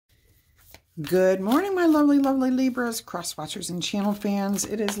Good morning, my lovely, lovely Libras, cross watchers, and channel fans.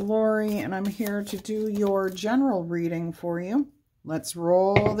 It is Laurie, and I'm here to do your general reading for you. Let's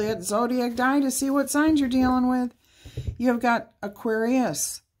roll that zodiac die to see what signs you're dealing with. You have got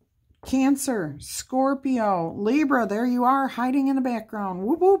Aquarius, Cancer, Scorpio, Libra. There you are, hiding in the background.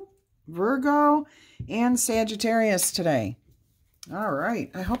 Whoop, whoop. Virgo and Sagittarius today. All right.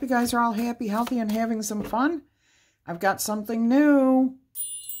 I hope you guys are all happy, healthy, and having some fun. I've got something new.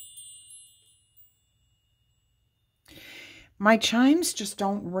 My chimes just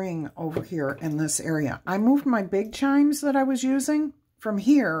don't ring over here in this area. I moved my big chimes that I was using from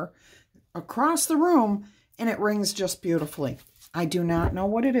here across the room, and it rings just beautifully. I do not know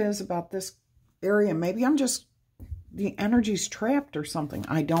what it is about this area. Maybe I'm just, the energy's trapped or something.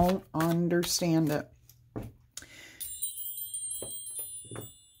 I don't understand it.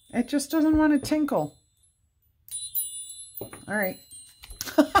 It just doesn't want to tinkle. All right.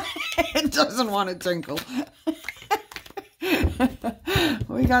 It doesn't want to tinkle.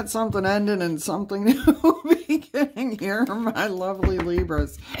 We got something ending and something new beginning here, my lovely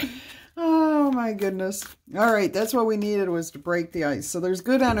Libras. Oh, my goodness. All right, that's what we needed, was to break the ice. So there's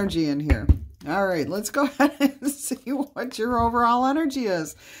good energy in here. All right, let's go ahead and see what your overall energy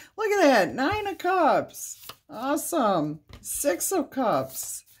is. Look at that, 9 of Cups. Awesome. 6 of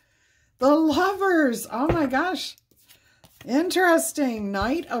Cups. The Lovers. Oh, my gosh. Interesting.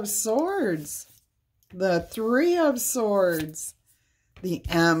 Knight of Swords. The 3 of Swords. The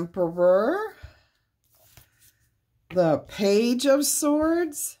Emperor. The Page of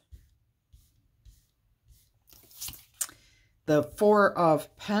Swords. The 4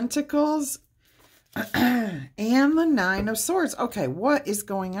 of Pentacles. And the 9 of Swords. Okay, what is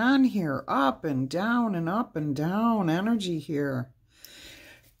going on here? Up and down and up and down energy here.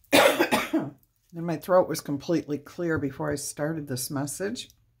 And my throat was completely clear before I started this message.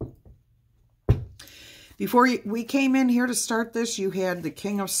 Before we came in here to start this, you had the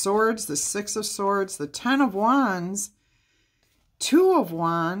King of Swords, the 6 of Swords, the 10 of Wands, 2 of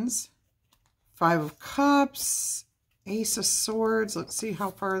Wands, 5 of Cups, Ace of Swords. Let's see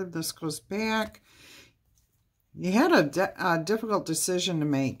how far this goes back. You had a difficult decision to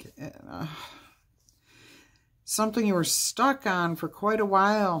make. Something you were stuck on for quite a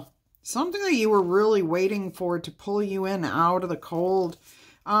while. Something that you were really waiting for to pull you in out of the cold.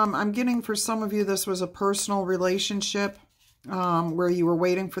 I'm getting, for some of you, this was a personal relationship where you were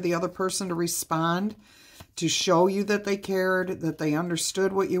waiting for the other person to respond, to show you that they cared, that they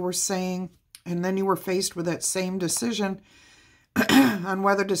understood what you were saying. And then you were faced with that same decision on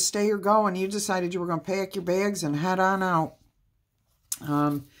whether to stay or go. And you decided you were going to pack your bags and head on out.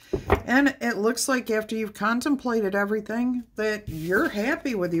 And it looks like after you've contemplated everything that you're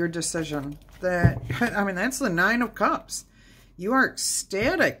happy with your decision. I mean, that's the 9 of Cups. You are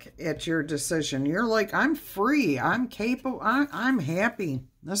ecstatic at your decision. You're like, I'm free. I'm capable. I'm happy.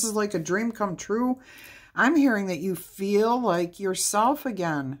 This is like a dream come true. I'm hearing that you feel like yourself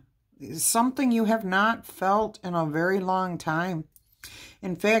again. Something you have not felt in a very long time.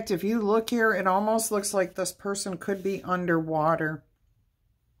 In fact, if you look here, it almost looks like this person could be underwater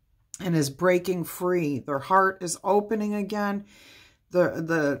and is breaking free. Their heart is opening again.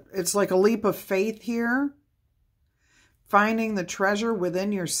 It's like a leap of faith here. Finding the treasure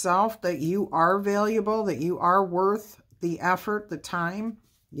within yourself, that you are valuable, that you are worth the effort, the time.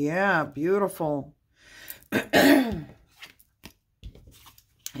 Yeah, beautiful. It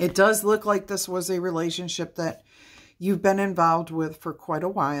does look like this was a relationship that you've been involved with for quite a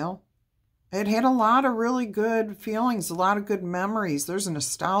while. It had a lot of really good feelings, a lot of good memories. There's a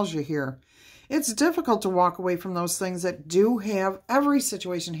nostalgia here. It's difficult to walk away from those things that do have, every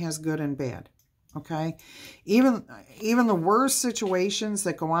situation has good and bad. Okay, even the worst situations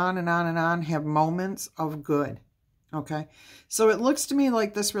that go on and on and on have moments of good. Okay, so it looks to me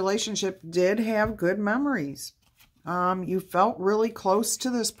like this relationship did have good memories. You felt really close to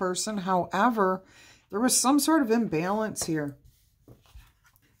this person. However, there was some sort of imbalance here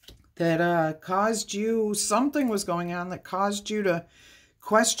that caused you, something was going on that caused you to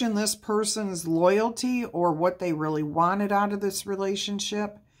question this person's loyalty or what they really wanted out of this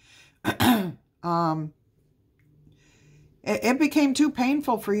relationship. It became too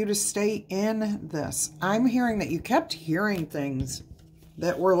painful for you to stay in this. I'm hearing that you kept hearing things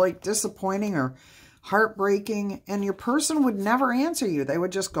that were like disappointing or heartbreaking, and your person would never answer you. They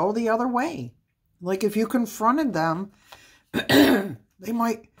would just go the other way. Like if you confronted them, they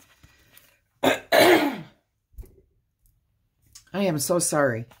might... I am so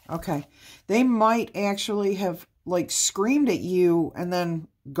sorry. Okay. They might actually have like screamed at you and then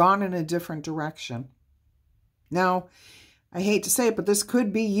gone in a different direction. Now, I hate to say it, but this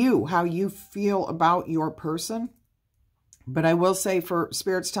could be you, how you feel about your person. But I will say, for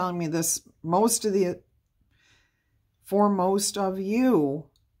Spirit's telling me this, for most of you,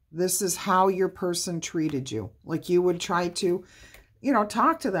 this is how your person treated you. Like you would try to,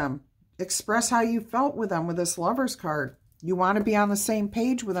 talk to them, express how you felt with them with this Lover's card. You want to be on the same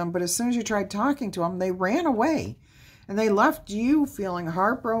page with them, but as soon as you tried talking to them, they ran away. And they left you feeling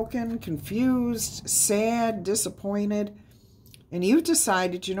heartbroken, confused, sad, disappointed. And you've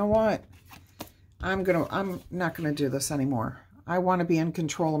decided, you know what? I'm not going to do this anymore. I want to be in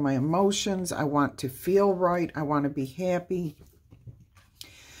control of my emotions. I want to feel right. I want to be happy.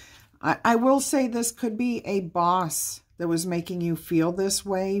 I will say this could be a boss that was making you feel this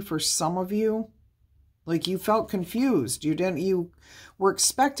way for some of you. Like you felt confused. You were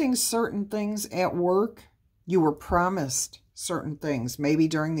expecting certain things at work. You were promised certain things, maybe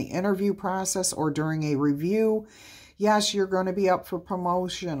during the interview process or during a review. Yes, you're going to be up for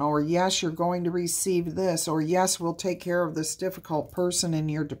promotion, or yes, you're going to receive this, or yes, we'll take care of this difficult person in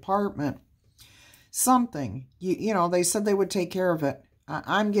your department. Something, they said they would take care of it.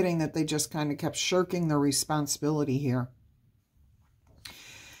 I'm getting that they just kind of kept shirking their responsibility here.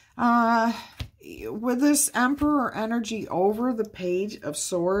 With this Emperor energy over the Page of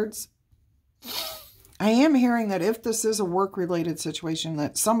Swords, I am hearing that if this is a work-related situation,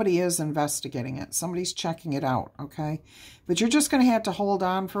 that somebody is investigating it. Somebody's checking it out, okay? But you're just going to have to hold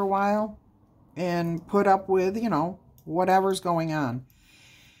on for a while and put up with, whatever's going on.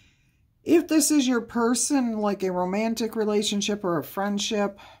 If this is your person, like a romantic relationship or a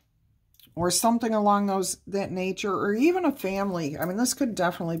friendship or something along that nature, or even a family. I mean, this could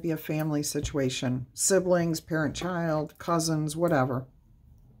definitely be a family situation. Siblings, parent-child, cousins, whatever.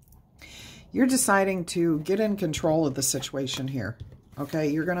 You're deciding to get in control of the situation here, okay?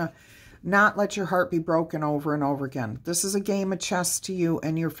 You're going to not let your heart be broken over and over again. This is a game of chess to you,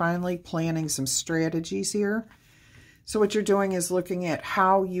 and you're finally planning some strategies here. So what you're doing is looking at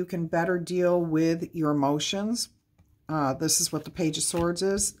how you can better deal with your emotions. This is what the Page of Swords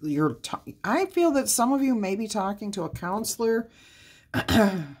is. I feel that some of you may be talking to a counselor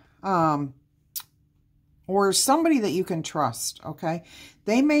or somebody that you can trust, okay?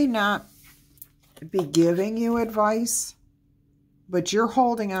 They may not be giving you advice, but you're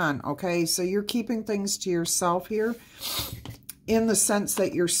holding on, okay? So you're keeping things to yourself here in the sense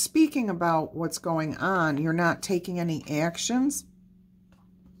that you're speaking about what's going on. You're not taking any actions.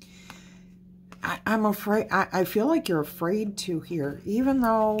 I'm afraid, I feel like you're afraid to here, even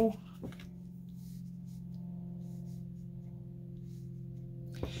though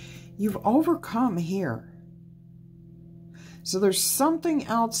you've overcome here. So there's something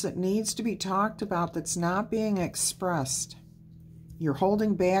else that needs to be talked about that's not being expressed. You're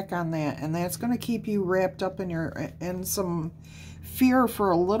holding back on that, and that's going to keep you wrapped up in some fear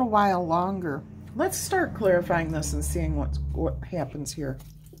for a little while longer. Let's start clarifying this and seeing what happens here.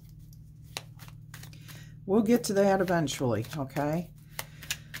 We'll get to that eventually, okay?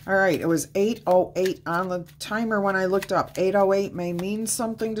 All right, it was 8:08 on the timer when I looked up. 8:08 may mean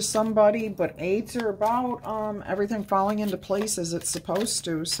something to somebody, but 8s are about everything falling into place as it's supposed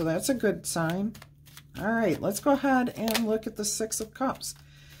to, so that's a good sign. All right, let's go ahead and look at the Six of Cups.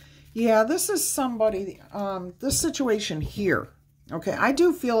 Yeah, this is somebody, this situation here, okay? I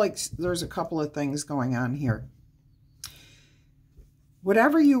do feel like there's a couple of things going on here.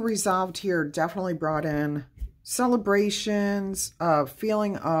 Whatever you resolved here definitely brought in celebrations, a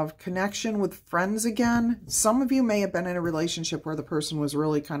feeling of connection with friends again. Some of you may have been in a relationship where the person was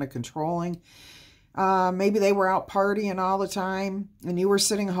really kind of controlling. Maybe they were out partying all the time and you were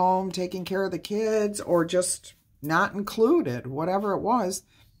sitting home taking care of the kids, or just not included, whatever it was.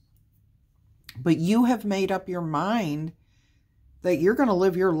 But you have made up your mind that you're going to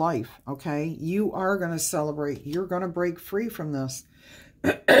live your life, okay? You are going to celebrate. You're going to break free from this.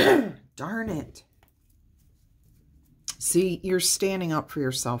 Darn it. See, you're standing up for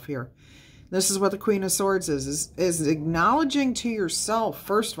yourself here. This is what the Queen of Swords is acknowledging to yourself,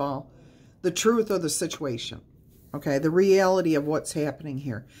 first of all, the truth of the situation. Okay, the reality of what's happening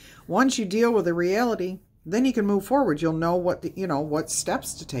here. Once you deal with the reality, then you can move forward. You'll know what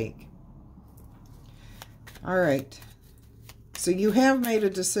steps to take. All right. So you have made a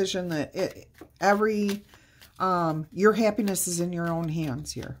decision that your happiness is in your own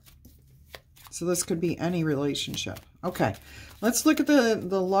hands here. So this could be any relationship. Okay, let's look at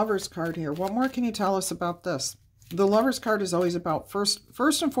the Lover's card here. What more can you tell us about this? The Lover's card is always about, first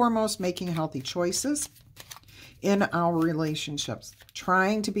and foremost, making healthy choices in our relationships.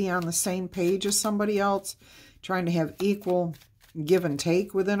 Trying to be on the same page as somebody else. Trying to have equal give and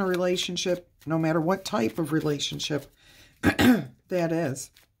take within a relationship, no matter what type of relationship. That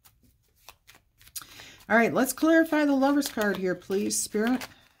is. All right, let's clarify the Lover's card here, please, Spirit.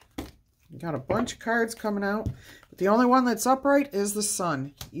 We got a bunch of cards coming out, but the only one that's upright is the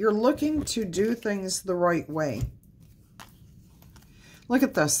Sun. You're looking to do things the right way. Look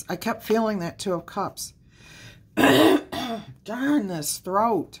at this. I kept feeling that Two of Cups. Darn this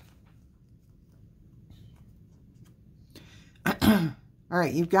throat. All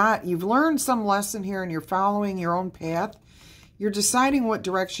right, you've learned some lesson here and you're following your own path. You're deciding what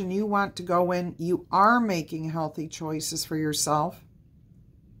direction you want to go in. You are making healthy choices for yourself.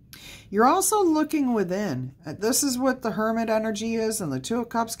 You're also looking within. This is what the Hermit energy is, and the Two of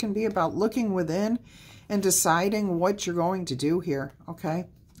Cups can be about looking within and deciding what you're going to do here, okay?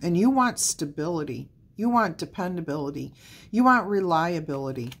 And you want stability. You want dependability. You want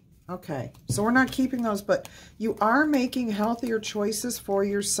reliability. Okay, so we're not keeping those, but you are making healthier choices for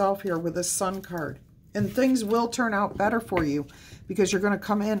yourself here with the Sun card. And things will turn out better for you because you're going to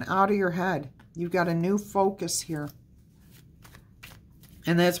come in out of your head. You've got a new focus here.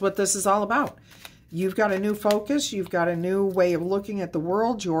 And that's what this is all about. You've got a new focus. You've got a new way of looking at the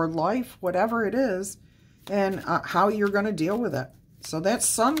world, your life, whatever it is, and how you're going to deal with it. So that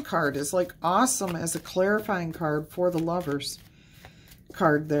Sun card is like awesome as a clarifying card for the Lovers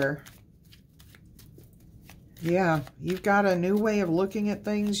card there. Yeah, you've got a new way of looking at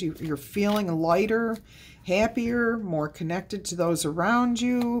things. You're feeling lighter, happier, more connected to those around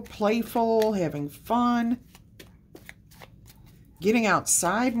you, playful, having fun, getting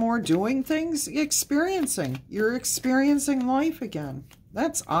outside more, doing things, experiencing. You're experiencing life again.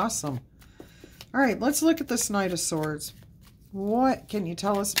 That's awesome. All right, let's look at this Knight of Swords. What can you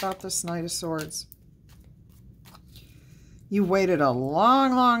tell us about this Knight of Swords? You waited a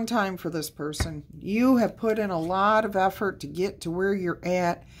long, long time for this person. You have put in a lot of effort to get to where you're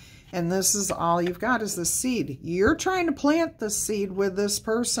at, and this is all you've got is the seed. You're trying to plant this seed with this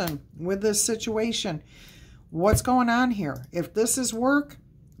person, with this situation. What's going on here? If this is work,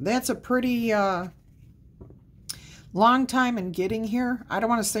 that's a pretty long time in getting here. I don't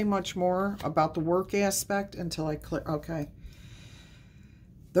want to say much more about the work aspect until I clear. Okay.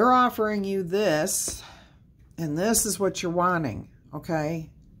 They're offering you this. And this is what you're wanting,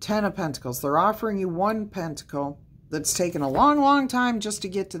 okay? 10 of Pentacles. They're offering you 1 pentacle that's taken a long, long time just to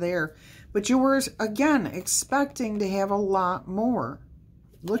get to there. But you were, again, expecting to have a lot more.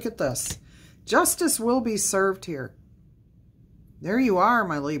 Look at this. Justice will be served here. There you are,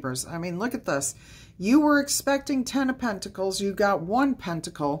 my Libras. I mean, look at this. You were expecting 10 of Pentacles. You got 1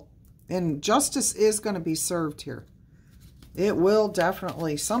 pentacle. And justice is going to be served here. It will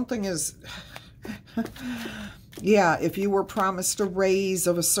definitely. Something is... Yeah, if you were promised a raise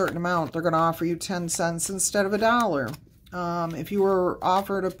of a certain amount, they're going to offer you 10 cents instead of $1. If you were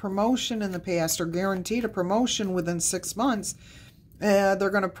offered a promotion in the past or guaranteed a promotion within 6 months,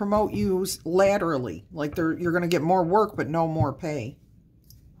 they're going to promote you laterally. Like you're going to get more work but no more pay.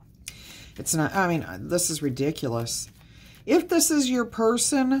 It's not, I mean, this is ridiculous. If this is your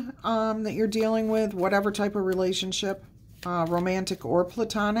person that you're dealing with, whatever type of relationship, romantic or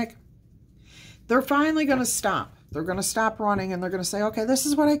platonic, they're finally going to stop. They're going to stop running and they're going to say, okay, this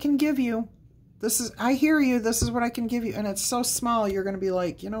is what I can give you. I hear you. This is what I can give you. And it's so small, you're going to be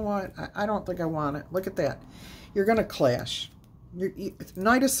like, you know what? I don't think I want it. Look at that. You're going to clash.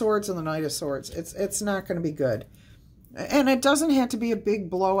 Knight of Swords and the Knight of Swords. It's not going to be good. And it doesn't have to be a big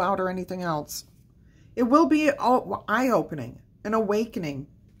blowout or anything else. It will be eye-opening, an awakening,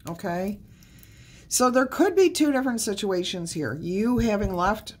 okay? So there could be 2 different situations here. You having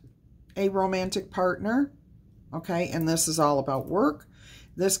left a romantic partner, okay, and this is all about work.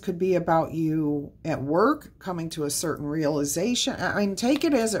 This could be about you at work coming to a certain realization. I mean, take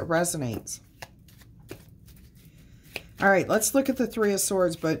it as it resonates. All right, let's look at the 3 of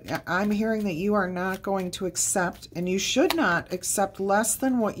Swords, but I'm hearing that you are not going to accept, and you should not accept less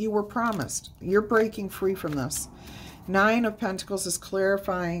than what you were promised. You're breaking free from this. 9 of Pentacles is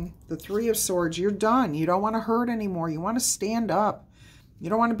clarifying. The 3 of Swords, you're done. You don't want to hurt anymore. You want to stand up. You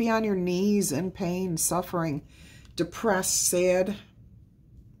don't want to be on your knees in pain, suffering, depressed, sad.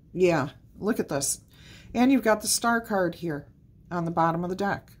 Yeah, look at this. And you've got the Star card here on the bottom of the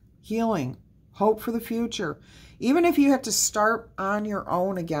deck. Healing, hope for the future. Even if you have to start on your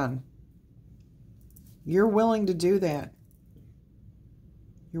own again, you're willing to do that.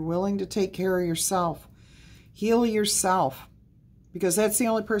 You're willing to take care of yourself. Heal yourself. Because that's the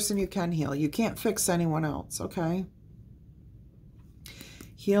only person you can heal. You can't fix anyone else, okay?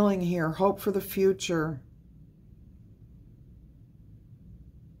 Healing here, hope for the future.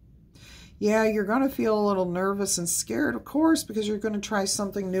 Yeah, you're going to feel a little nervous and scared, of course, because you're going to try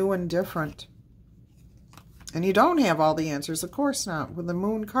something new and different. And you don't have all the answers, of course not, with the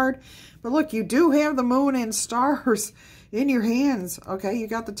moon card. But look, you do have the moon and stars in your hands. Okay, you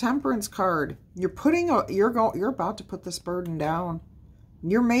got the temperance card. You're about to put this burden down.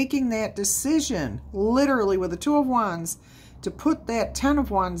 You're making that decision, literally with the Two of Wands, to put that Ten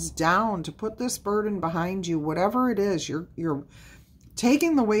of Wands down, to put this burden behind you, whatever it is. You're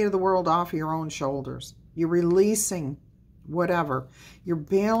taking the weight of the world off of your own shoulders. You're releasing whatever. You're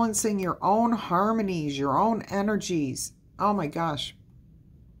balancing your own harmonies, your own energies. Oh my gosh.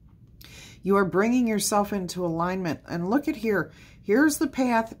 You are bringing yourself into alignment. And look at here. Here's the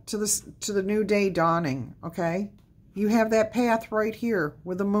path to the new day dawning, okay? You have that path right here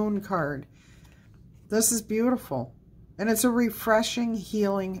with the moon card. This is beautiful. And it's a refreshing,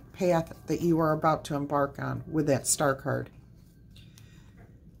 healing path that you are about to embark on with that star card.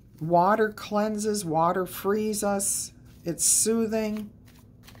 Water cleanses, water frees us. It's soothing.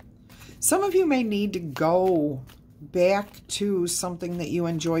 Some of you may need to go back to something that you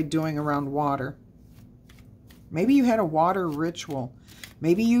enjoyed doing around water. Maybe you had a water ritual.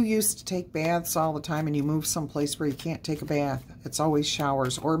 Maybe you used to take baths all the time and you move someplace where you can't take a bath. It's always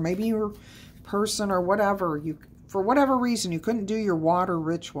showers. Or maybe you're a person or whatever. For whatever reason, you couldn't do your water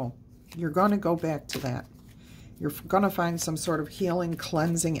ritual. You're going to go back to that. You're going to find some sort of healing,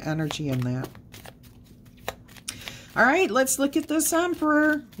 cleansing energy in that. All right, let's look at this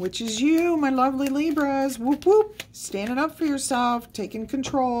Emperor, which is you, my lovely Libras. Whoop, whoop. Standing up for yourself, taking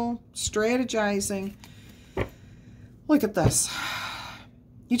control, strategizing. Look at this.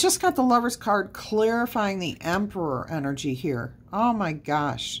 You just got the Lover's card clarifying the Emperor energy here. Oh my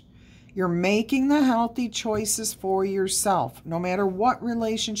gosh. You're making the healthy choices for yourself, no matter what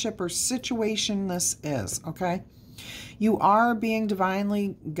relationship or situation this is, okay? You are being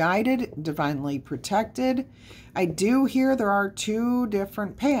divinely guided, divinely protected. I do hear there are two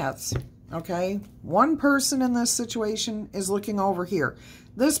different paths, okay? One person in this situation is looking over here.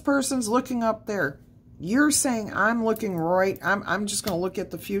 This person's looking up there. You're saying, I'm looking right. I'm just going to look at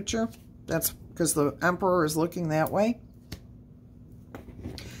the future. That's because the Emperor is looking that way.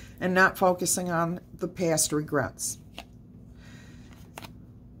 And not focusing on the past regrets.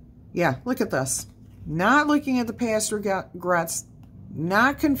 Yeah, look at this. Not looking at the past regrets.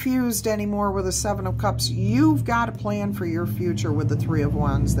 Not confused anymore with the Seven of Cups. You've got a plan for your future with the Three of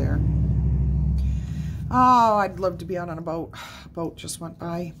Wands there. Oh, I'd love to be out on a boat. A boat just went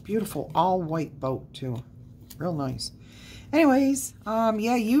by. Beautiful, all white boat too. Real nice. Anyways,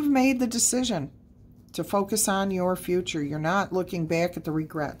 yeah, you've made the decision to focus on your future. You're not looking back at the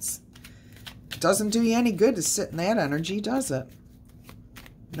regrets. It doesn't do you any good to sit in that energy, does it?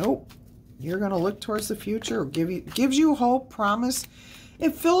 Nope. You're going to look towards the future. Gives you hope, promise.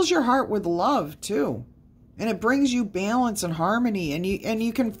 It fills your heart with love too. And it brings you balance and harmony. And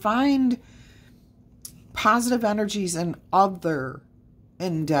you can find positive energies in other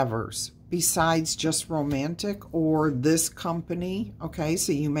endeavors besides just romantic or this company. Okay,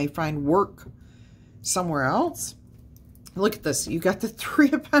 so you may find work somewhere else. Look at this. You got the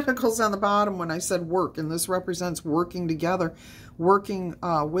Three of Pentacles on the bottom when I said work, and this represents working together, working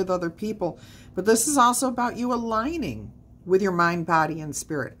with other people. But this is also about you aligning with your mind, body, and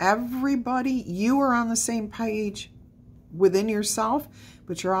spirit. Everybody, you are on the same page within yourself,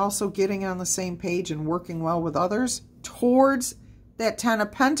 but you're also getting on the same page and working well with others towards that Ten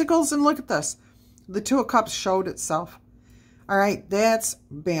of Pentacles. And look at this. The Two of Cups showed itself. All right, that's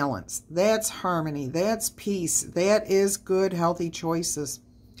balance. That's harmony. That's peace. That is good, healthy choices.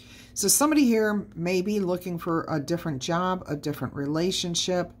 So somebody here may be looking for a different job, a different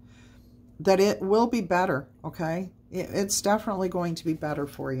relationship, that it will be better, okay? It's definitely going to be better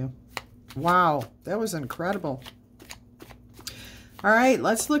for you. Wow, that was incredible. All right,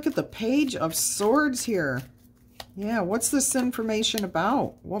 let's look at the Page of Swords here. Yeah, what's this information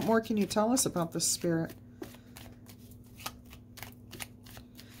about? What more can you tell us about this spirit?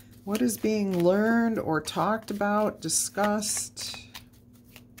 What is being learned or talked about, discussed,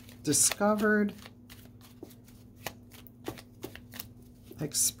 discovered,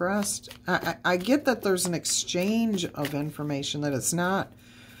 expressed? I get that there's an exchange of information, that it's not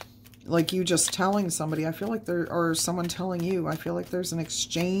like you just telling somebody. I feel like or someone telling you. I feel like there's an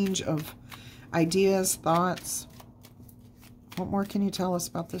exchange of ideas, thoughts. What more can you tell us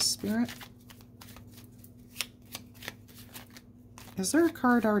about this spirit? Is there a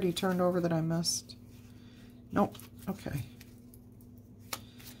card already turned over that I missed? Nope. Okay.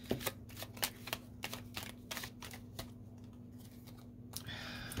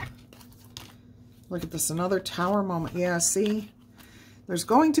 Look at this. Another Tower moment. Yeah, see? There's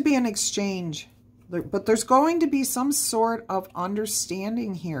going to be an exchange. But there's going to be some sort of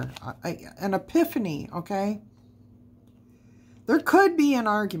understanding here, an epiphany, okay? There could be an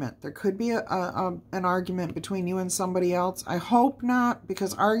argument. There could be an argument between you and somebody else. I hope not,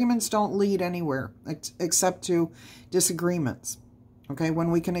 because arguments don't lead anywhere except to disagreements. Okay,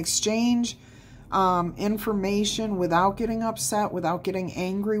 when we can exchange information without getting upset, without getting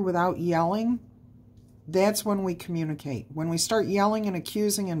angry, without yelling, that's when we communicate. When we start yelling and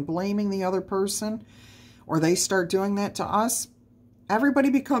accusing and blaming the other person, or they start doing that to us, everybody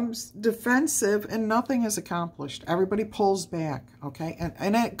becomes defensive and nothing is accomplished. Everybody pulls back, okay?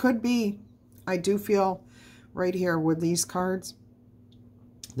 And it could be, I do feel right here with these cards,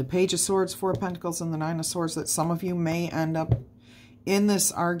 the Page of Swords, Four of Pentacles, and the Nine of Swords, that some of you may end up in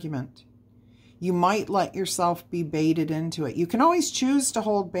this argument. You might let yourself be baited into it. You can always choose to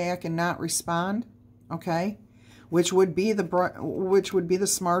hold back and not respond, okay? Which would be the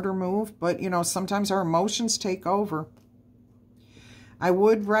smarter move, but you know, sometimes our emotions take over. I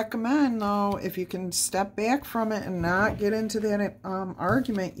would recommend, though, if you can step back from it and not get into that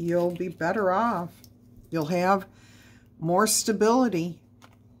argument, you'll be better off. You'll have more stability.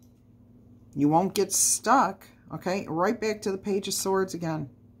 You won't get stuck, okay? Right back to the Page of Swords again.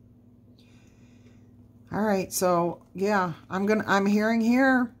 All right, so yeah, I'm hearing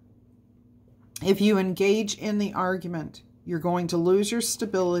here, if you engage in the argument, you're going to lose your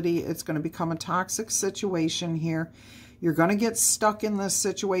stability. It's going to become a toxic situation here. You're going to get stuck in this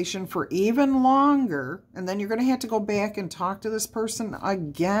situation for even longer, and then you're going to have to go back and talk to this person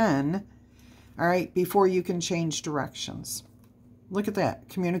again, all right, before you can change directions. Look at that,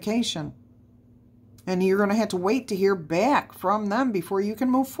 communication. And you're going to have to wait to hear back from them before you can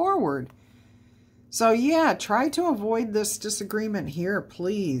move forward. So yeah, try to avoid this disagreement here,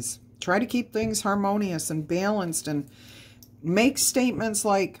 please. Try to keep things harmonious and balanced, and make statements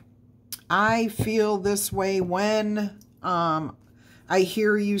like, I feel this way when I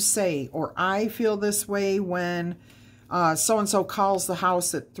hear you say, or I feel this way when so-and-so calls the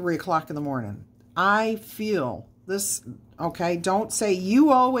house at 3 o'clock in the morning. I feel this, okay? Don't say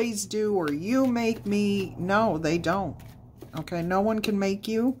you always do or you make me. No, they don't, okay? No one can make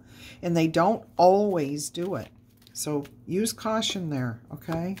you, and they don't always do it. So use caution there,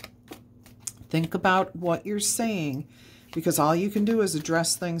 okay? Think about what you're saying, because all you can do is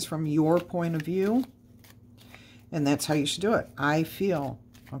address things from your point of view. And that's how you should do it. I feel,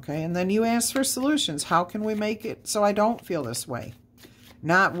 okay? And then you ask for solutions. How can we make it so I don't feel this way?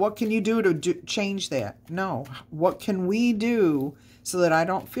 Not what can you do to change that? No. What can we do so that I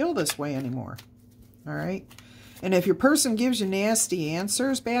don't feel this way anymore? All right? And if your person gives you nasty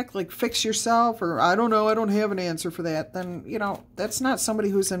answers back, like fix yourself, or I don't know, I don't have an answer for that, then, you know, that's not somebody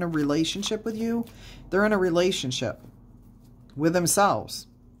who's in a relationship with you. They're in a relationship with themselves.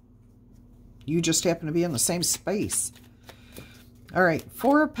 You just happen to be in the same space. All right,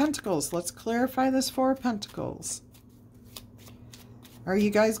 Four of Pentacles. Let's clarify this Four of Pentacles. Are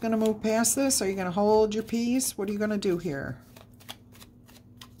you guys going to move past this? Are you going to hold your peace? What are you going to do here?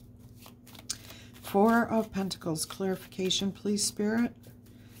 Four of Pentacles. Clarification, please, Spirit.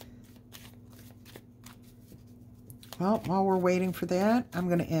 Well, while we're waiting for that, I'm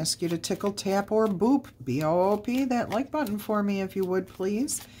going to ask you to tickle, tap, or boop, B-O-O-P, that like button for me, if you would,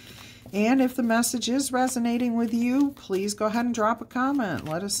 please. And if the message is resonating with you, please go ahead and drop a comment.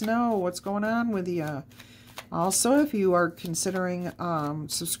 Let us know what's going on with you. Also, if you are considering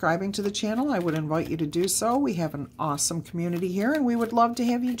subscribing to the channel, I would invite you to do so. We have an awesome community here, and we would love to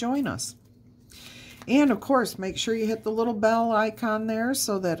have you join us. And, of course, make sure you hit the little bell icon there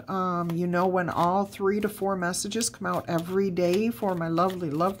so that you know when all 3 to 4 messages come out every day for my lovely,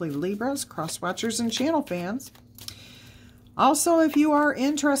 lovely Libras, cross-watchers, and channel fans. Also, if you are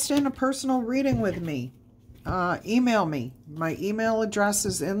interested in a personal reading with me, email me. My email address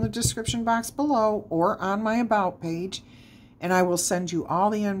is in the description box below or on my About page, and I will send you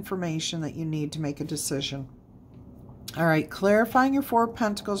all the information that you need to make a decision. All right, clarifying your Four of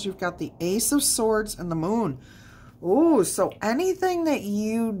Pentacles, you've got the Ace of Swords and the Moon. Ooh, so anything that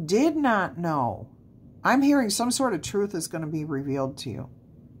you did not know, I'm hearing some sort of truth is going to be revealed to you.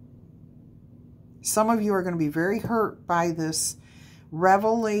 Some of you are going to be very hurt by this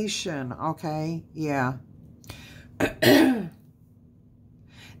revelation, okay? Yeah. That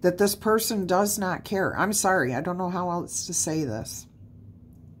this person does not care. I'm sorry, I don't know how else to say this.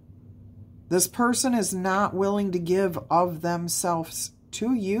 This person is not willing to give of themselves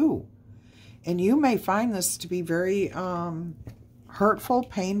to you. And you may find this to be very hurtful,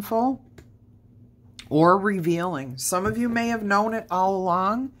 painful, or revealing. Some of you may have known it all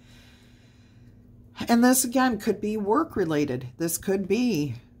along. And this, again, could be work-related. This could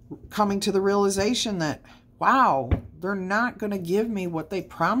be coming to the realization that, wow, they're not going to give me what they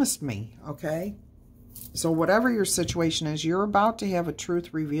promised me, okay? So whatever your situation is, you're about to have a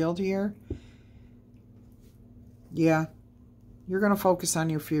truth revealed here. Yeah. You're going to focus on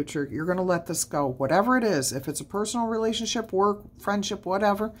your future. You're going to let this go. Whatever it is, if it's a personal relationship, work, friendship,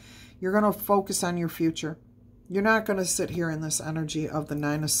 whatever, you're going to focus on your future. You're not going to sit here in this energy of the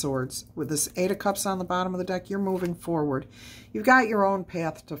Nine of Swords. With this Eight of Cups on the bottom of the deck, you're moving forward. You've got your own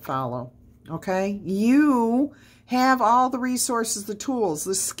path to follow, okay? You have all the resources, the tools,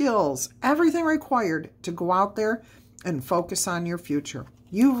 the skills, everything required to go out there and focus on your future.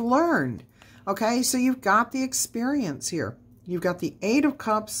 You've learned, okay? So you've got the experience here. You've got the Eight of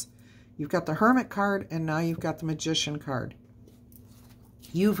Cups, you've got the Hermit card, and now you've got the Magician card.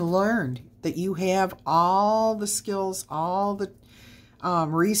 You've learned that you have all the skills, all the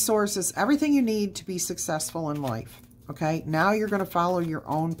resources, everything you need to be successful in life. Okay, now you're going to follow your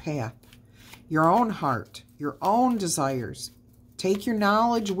own path, your own heart, your own desires. Take your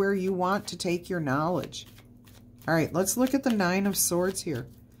knowledge where you want to take your knowledge. All right, let's look at the Nine of Swords here.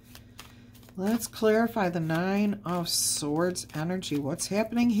 Let's clarify the Nine of Swords energy. What's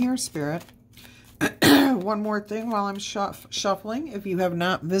happening here, Spirit? One more thing while I'm shuffling. If you have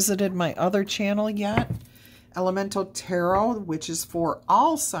not visited my other channel yet, Elemental Tarot, which is for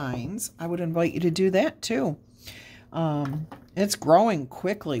all signs, I would invite you to do that too. It's growing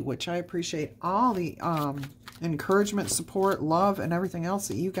quickly, which I appreciate all the encouragement, support, love, and everything else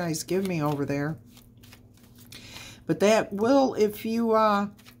that you guys give me over there. But that will, if you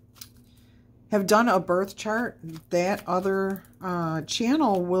have done a birth chart, that other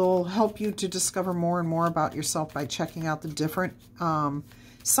channel will help you to discover more and more about yourself by checking out the different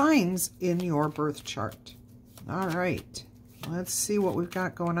signs in your birth chart. All right, let's see what we've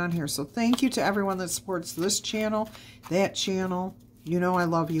got going on here. So thank you to everyone that supports this channel, that channel. You know I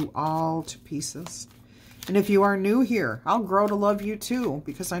love you all to pieces. And if you are new here, I'll grow to love you too,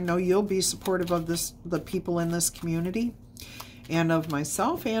 because I know you'll be supportive of the people in this community and of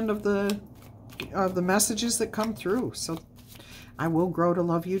myself and of the messages that come through. So I will grow to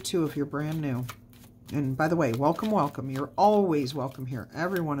love you too if you're brand new. And by the way, welcome, welcome. You're always welcome here.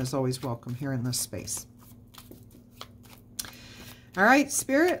 Everyone is always welcome here in this space. All right,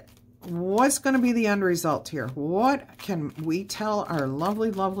 Spirit, what's going to be the end result here? What can we tell our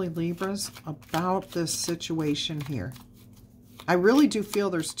lovely, lovely Libras about this situation here? I really do feel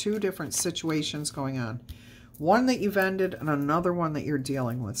there's two different situations going on. One that you've ended and another one that you're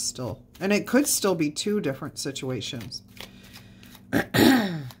dealing with still. And it could still be two different situations.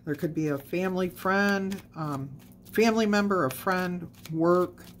 There could be a family friend, family member, a friend,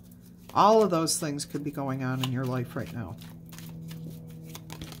 work. All of those things could be going on in your life right now.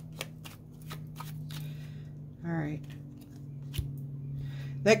 All right.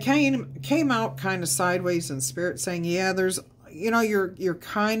 That came out kind of sideways in Spirit, saying, yeah, there's, you know, you're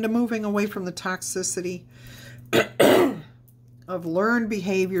kind of moving away from the toxicity of learned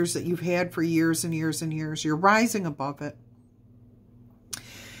behaviors that you've had for years and years and years. You're rising above it.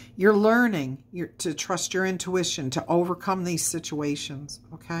 You're learning to trust your intuition to overcome these situations,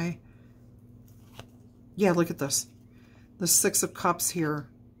 okay? Yeah, look at this. The Six of Cups here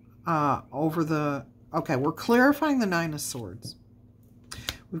over the... Okay, we're clarifying the Nine of Swords.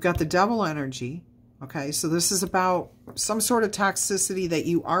 We've got the Devil energy. Okay, so this is about some sort of toxicity that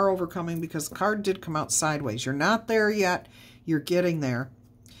you are overcoming, because the card did come out sideways. You're not there yet. You're getting there.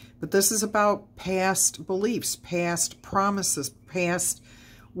 But this is about past beliefs, past promises, past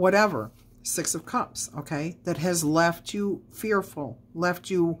whatever. Six of Cups, okay, that has left you fearful,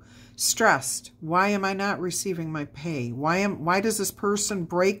 left you stressed. Why am I not receiving my pay? Why does this person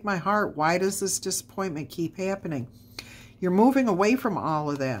break my heart? Why does this disappointment keep happening? You're moving away from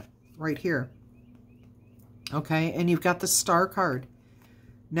all of that right here. Okay, and you've got the Star card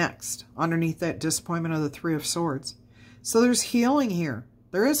next, underneath that disappointment of the Three of Swords. So there's healing here.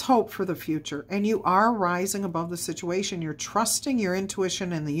 There is hope for the future, and you are rising above the situation. You're trusting your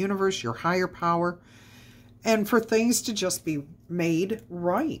intuition and the universe, your higher power, and for things to just be made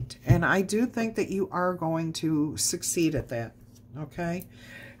right. And I do think that you are going to succeed at that, okay?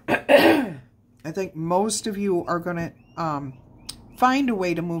 I think most of you are going to find a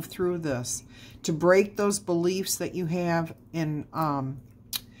way to move through this, to break those beliefs that you have in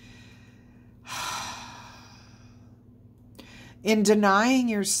denying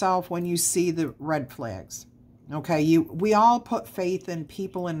yourself when you see the red flags. Okay, we all put faith in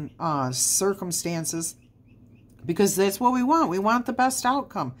people and circumstances because that's what we want. We want the best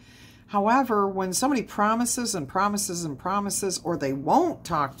outcome. However, when somebody promises and promises and promises, or they won't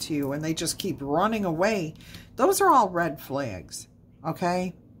talk to you and they just keep running away, those are all red flags.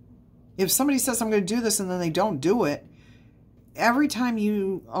 Okay? If somebody says, I'm going to do this, and then they don't do it, every time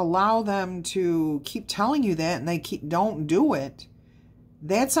you allow them to keep telling you that and they don't do it,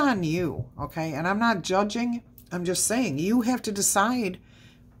 that's on you, okay? And I'm not judging. I'm just saying you have to decide,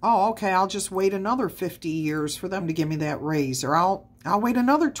 oh, okay, I'll just wait another 50 years for them to give me that raise, or I'll wait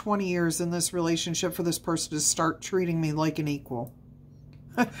another 20 years in this relationship for this person to start treating me like an equal.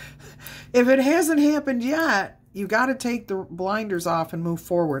 If it hasn't happened yet, you got to take the blinders off and move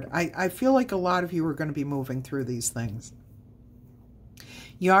forward. I feel like a lot of you are going to be moving through these things.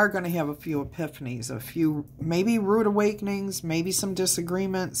 You are going to have a few epiphanies, a few maybe rude awakenings, maybe some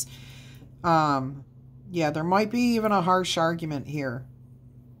disagreements. Yeah, there might be even a harsh argument here.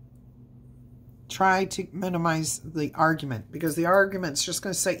 Try to minimize the argument, because the argument's just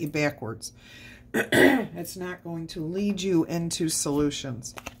going to set you backwards. It's not going to lead you into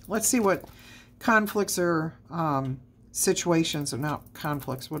solutions. Let's see what conflicts or situations, or not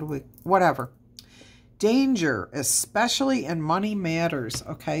conflicts, whatever. Danger, especially in money matters,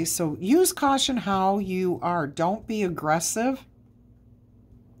 okay? So use caution how you are. Don't be aggressive.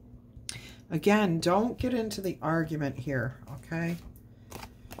 Again, don't get into the argument here, okay?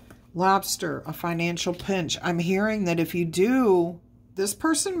 Lobster, a financial pinch. I'm hearing that if you do, this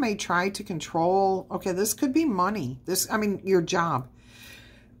person may try to control, okay, this could be money. I mean, your job.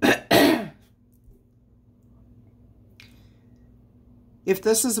 If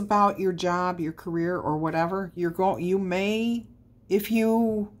this is about your job, your career, or whatever, you may, if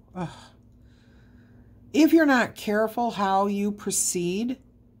you're not careful how you proceed,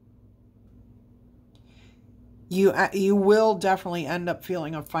 you will definitely end up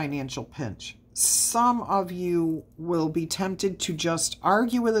feeling a financial pinch. Some of you will be tempted to just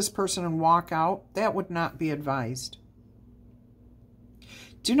argue with this person and walk out. That would not be advised.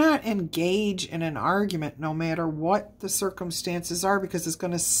 Do not engage in an argument no matter what the circumstances are, because it's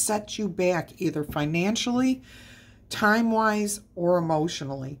going to set you back either financially, time-wise, or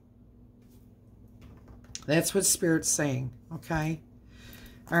emotionally. That's what Spirit's saying, okay?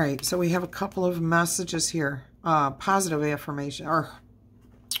 All right, so we have a couple of messages here. Positive affirmation, or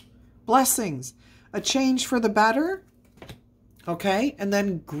blessings. A change for the better, okay? And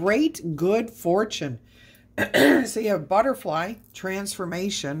then great good fortune. So you have butterfly,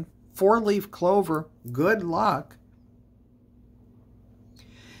 transformation, 4-leaf clover, good luck.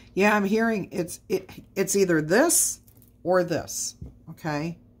 Yeah, I'm hearing it's either this or this,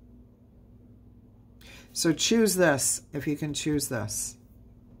 okay? So choose this if you can choose this.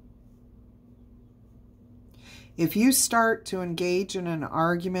 If you start to engage in an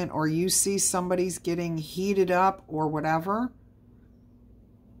argument, or you see somebody's getting heated up or whatever,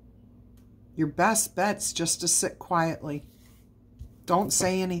 your best bet's just to sit quietly. Don't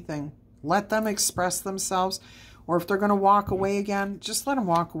say anything. Let them express themselves. Or if they're going to walk away again, just let them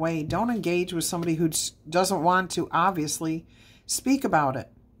walk away. Don't engage with somebody who doesn't want to, obviously, speak about it.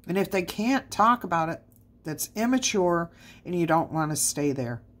 And if they can't talk about it, that's immature, and you don't want to stay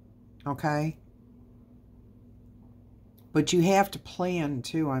there. Okay? But you have to plan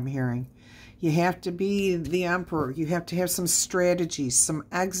too, I'm hearing. You have to be the emperor. You have to have some strategies, some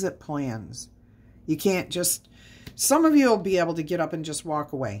exit plans. You can't just... Some of you will be able to get up and just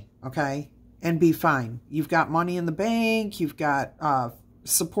walk away, okay? And be fine. You've got money in the bank. You've got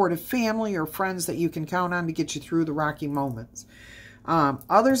supportive family or friends that you can count on to get you through the rocky moments.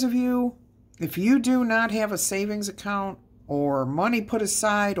 Others of you, if you do not have a savings account or money put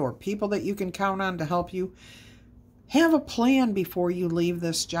aside or people that you can count on to help you, have a plan before you leave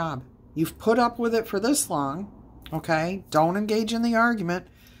this job. You've put up with it for this long, okay? Don't engage in the argument.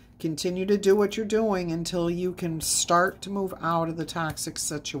 Continue to do what you're doing until you can start to move out of the toxic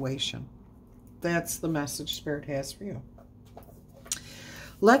situation. That's the message Spirit has for you.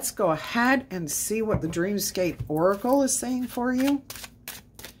 Let's go ahead and see what the Dreamscape Oracle is saying for you.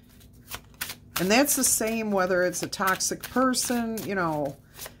 And that's the same whether it's a toxic person, you know,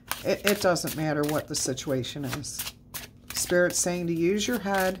 it doesn't matter what the situation is. Spirit's saying to use your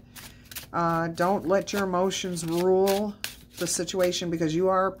head. Don't let your emotions rule the situation, because you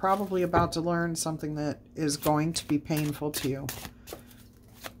are probably about to learn something that is going to be painful to you.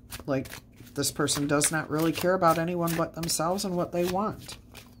 Like, this person does not really care about anyone but themselves and what they want.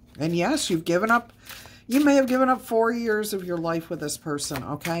 And yes, you've given up. You may have given up 4 years of your life with this person,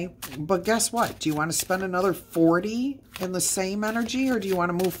 okay? But guess what? Do you want to spend another 40 in the same energy, or do you want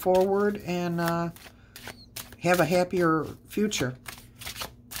to move forward and have a happier future?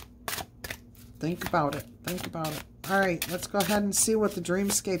 Think about it. Think about it. All right, let's go ahead and see what the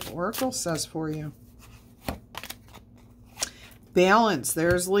Dreamscape Oracle says for you. Balance.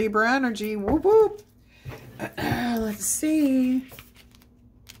 There's Libra energy. Whoop, whoop. Let's see.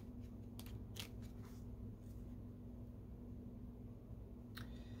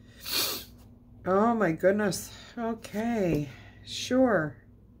 Oh my goodness. Okay. Sure.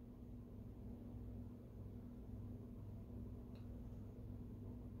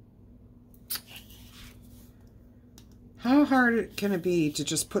 How hard can it be to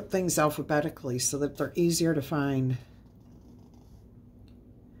just put things alphabetically so that they're easier to find?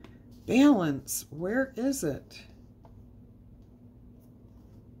 Balance. Where is it?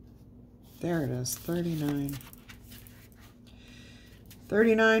 There it is. 39.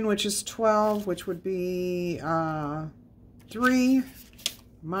 39, which is 12, which would be 3.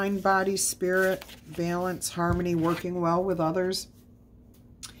 Mind, body, spirit, balance, harmony, working well with others.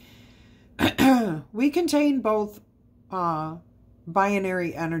 We contain both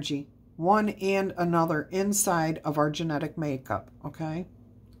binary energy, one and another, inside of our genetic makeup, okay?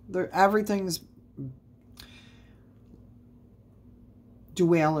 Everything's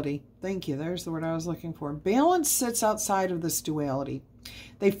duality. Thank you. There's the word I was looking for. Balance sits outside of this duality.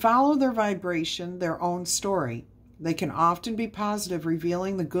 They follow their vibration, their own story. They can often be positive,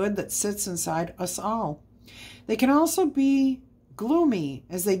 revealing the good that sits inside us all. They can also be gloomy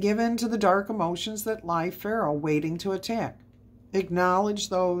as they give in to the dark emotions that lie feral, waiting to attack. Acknowledge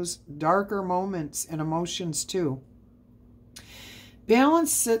those darker moments and emotions too.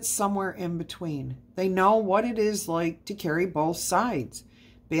 Balance sits somewhere in between. They know what it is like to carry both sides.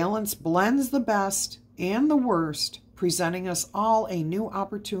 Balance blends the best and the worst, presenting us all a new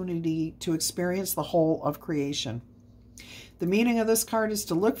opportunity to experience the whole of creation. The meaning of this card is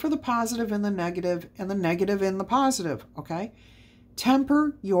to look for the positive in the negative and the negative in the positive, okay?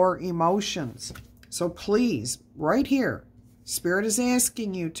 Temper your emotions. So please, right here, Spirit is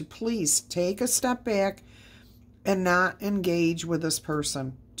asking you to please take a step back and not engage with this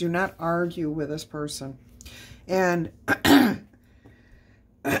person. Do not argue with this person. And,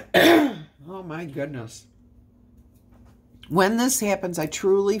 oh my goodness. When this happens, I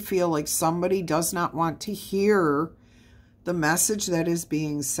truly feel like somebody does not want to hear the message that is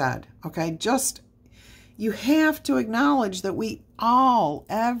being said. Okay, you have to acknowledge that we all,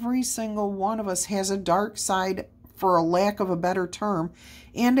 every single one of us has a dark side, for a lack of a better term,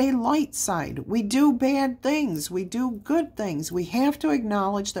 and a light side. We do bad things. We do good things. We have to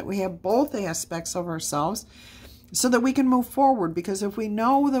acknowledge that we have both aspects of ourselves so that we can move forward. Because if we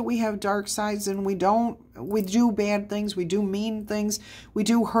know that we have dark sides and we do bad things, we do mean things, we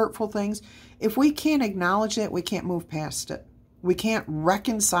do hurtful things, if we can't acknowledge that, we can't move past it. We can't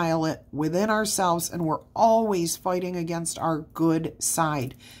reconcile it within ourselves, and we're always fighting against our good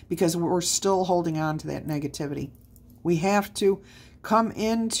side because we're still holding on to that negativity. We have to come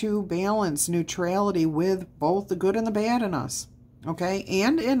into balance, neutrality with both the good and the bad in us, okay,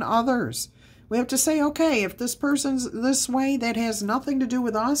 and in others. We have to say, okay, if this person's this way, that has nothing to do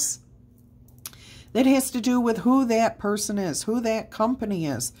with us. That has to do with who that person is, who that company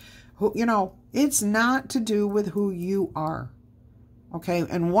is. Who, you know, it's not to do with who you are. Okay,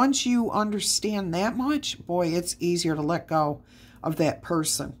 and once you understand that much, boy, it's easier to let go of that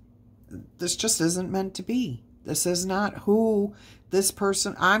person. This just isn't meant to be. This is not who this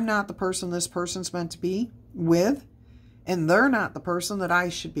person, I'm not the person this person's meant to be with, and they're not the person that I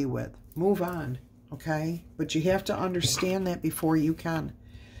should be with. Move on, okay? But you have to understand that before you can.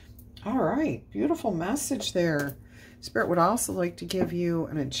 All right, beautiful message there. Spirit would also like to give you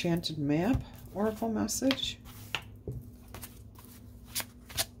an enchanted map, oracle message.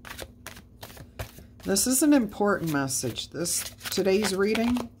 This is an important message. Today's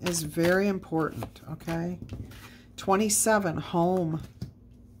reading is very important, okay? 27, home.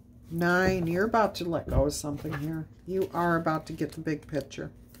 9, you're about to let go of something here. You are about to get the big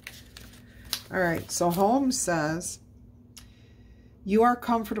picture. All right, so home says, you are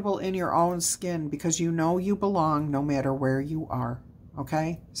comfortable in your own skin because you know you belong no matter where you are,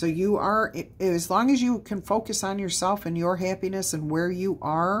 okay? So you are, as long as you can focus on yourself and your happiness and where you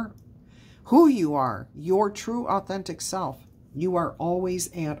are, who you are, your true authentic self, you are always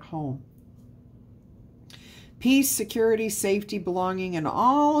at home. Peace, security, safety, belonging, and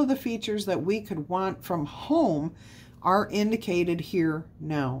all of the features that we could want from home are indicated here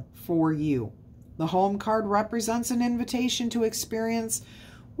now for you. The home card represents an invitation to experience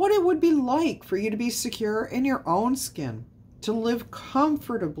what it would be like for you to be secure in your own skin, to live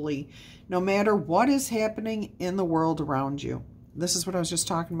comfortably no matter what is happening in the world around you. This is what I was just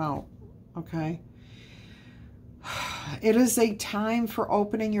talking about. Okay. It is a time for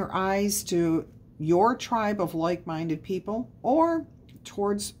opening your eyes to your tribe of like-minded people, or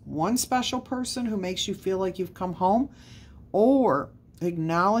towards one special person who makes you feel like you've come home, or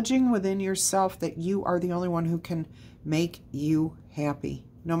acknowledging within yourself that you are the only one who can make you happy.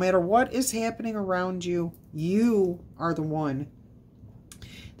 No matter what is happening around you, you are the one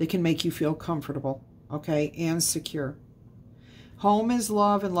that can make you feel comfortable, okay, and secure. Home is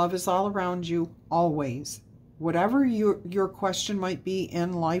love, and love is all around you, always. Whatever your question might be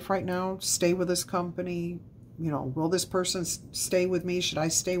in life right now, stay with this company, you know, will this person stay with me? Should I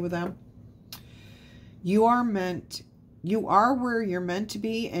stay with them? You are where you're meant to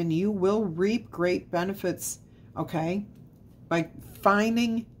be, and you will reap great benefits, okay, by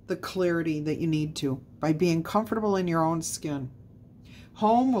finding the clarity that you need to, by being comfortable in your own skin.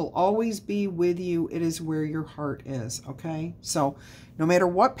 Home will always be with you. It is where your heart is, okay? So no matter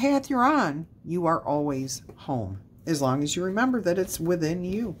what path you're on, you are always home, as long as you remember that it's within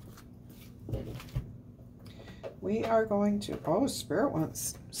you. We are going to, oh, Spirit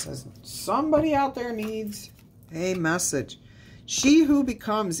says, somebody out there needs a message. She who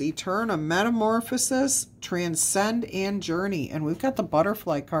becomes eternal, metamorphosis, transcend, and journey. And we've got the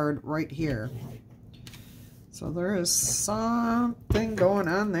butterfly card right here. So there is something going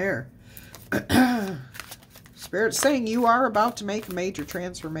on there. Spirit's saying you are about to make a major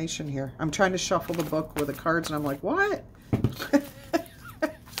transformation here. I'm trying to shuffle the book with the cards, and I'm like, what?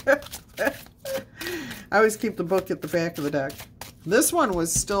 I always keep the book at the back of the deck. This one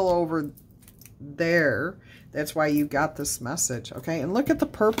was still over there. That's why you got this message, okay? And look at the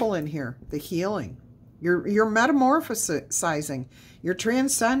purple in here, the healing. You're metamorphosizing. You're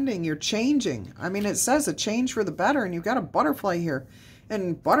transcending. You're changing. I mean, it says a change for the better, and you've got a butterfly here.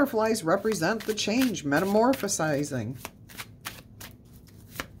 And butterflies represent the change, metamorphosizing.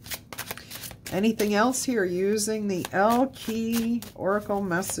 Anything else here using the L key Oracle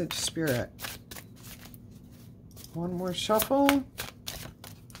message, Spirit? One more shuffle.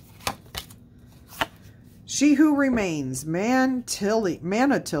 She who remains, Manatili,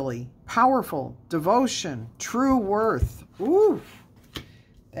 powerful, devotion, true worth. Ooh,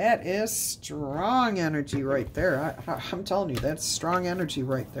 that is strong energy right there. I'm telling you, that's strong energy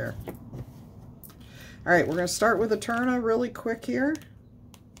right there. All right, we're going to start with Eterna really quick here.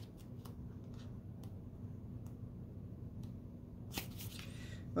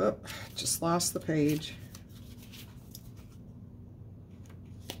 Oh, just lost the page.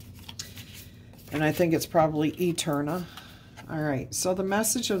 And I think it's probably Eterna. All right, so the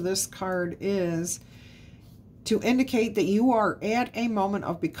message of this card is to indicate that you are at a moment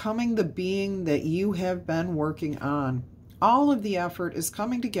of becoming the being that you have been working on. All of the effort is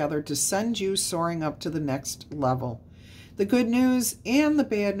coming together to send you soaring up to the next level. The good news and the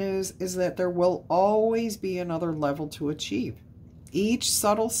bad news is that there will always be another level to achieve. Each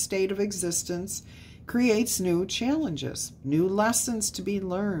subtle state of existence creates new challenges, new lessons to be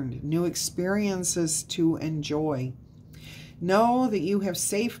learned, new experiences to enjoy. Know that you have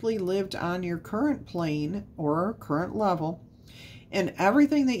safely lived on your current plane or current level, and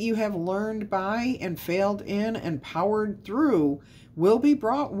everything that you have learned by and failed in and powered through will be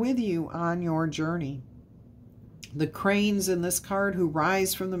brought with you on your journey. The cranes in this card who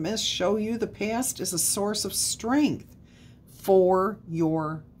rise from the mist show you the past is a source of strength for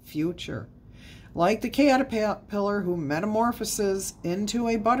your future. Like the caterpillar who metamorphoses into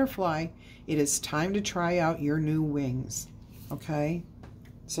a butterfly, it is time to try out your new wings. Okay?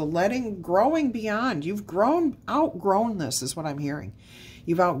 So growing beyond. You've outgrown this is what I'm hearing.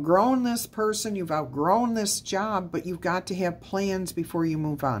 You've outgrown this person. You've outgrown this job, but you've got to have plans before you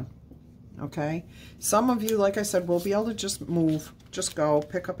move on. Okay? Some of you, like I said, will be able to just move, just go,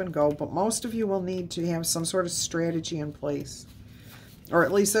 pick up and go. But most of you will need to have some sort of strategy in place. Or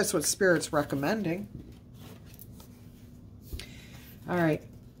at least that's what Spirit's recommending. All right.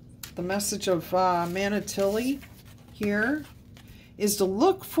 The message of Manatili here is to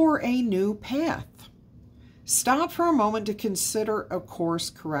look for a new path. Stop for a moment to consider a course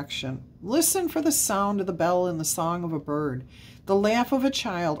correction. Listen for the sound of the bell in the song of a bird, the laugh of a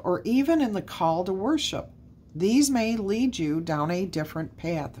child, or even in the call to worship. These may lead you down a different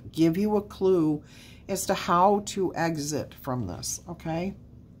path, give you a clue as to how to exit from this, okay?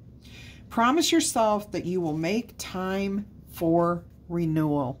 Promise yourself that you will make time for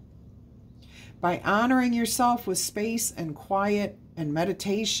renewal. By honoring yourself with space and quiet and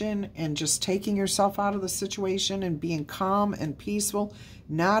meditation and just taking yourself out of the situation and being calm and peaceful,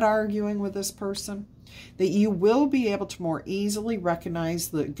 not arguing with this person, that you will be able to more easily recognize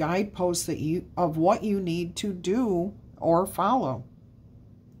the guideposts of what you need to do or follow.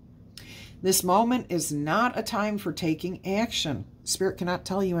 This moment is not a time for taking action. Spirit cannot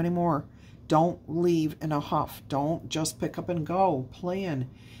tell you anymore. Don't leave in a huff. Don't just pick up and go. Plan.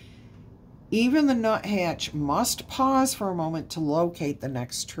 Even the nuthatch must pause for a moment to locate the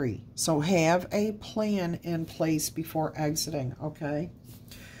next tree. So have a plan in place before exiting, okay?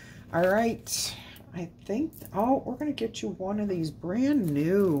 All right. I think, oh, we're going to get you one of these brand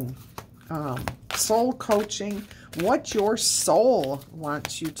new soul coaching. What your soul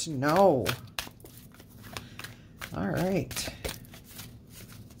wants you to know. All right.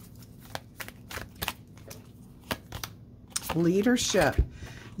 Leadership.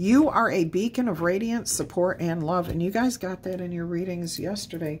 You are a beacon of radiance, support, and love. And you guys got that in your readings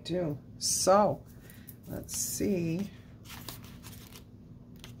yesterday, too. So, let's see.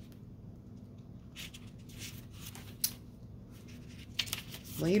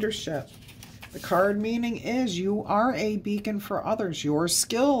 Leadership. The card meaning is you are a beacon for others. Your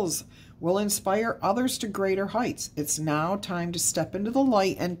skills will inspire others to greater heights. It's now time to step into the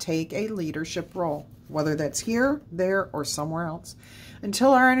light and take a leadership role, whether that's here, there, or somewhere else.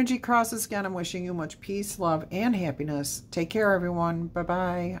 Until our energy crosses again, I'm wishing you much peace, love, and happiness. Take care, everyone.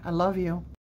 Bye-bye. I love you.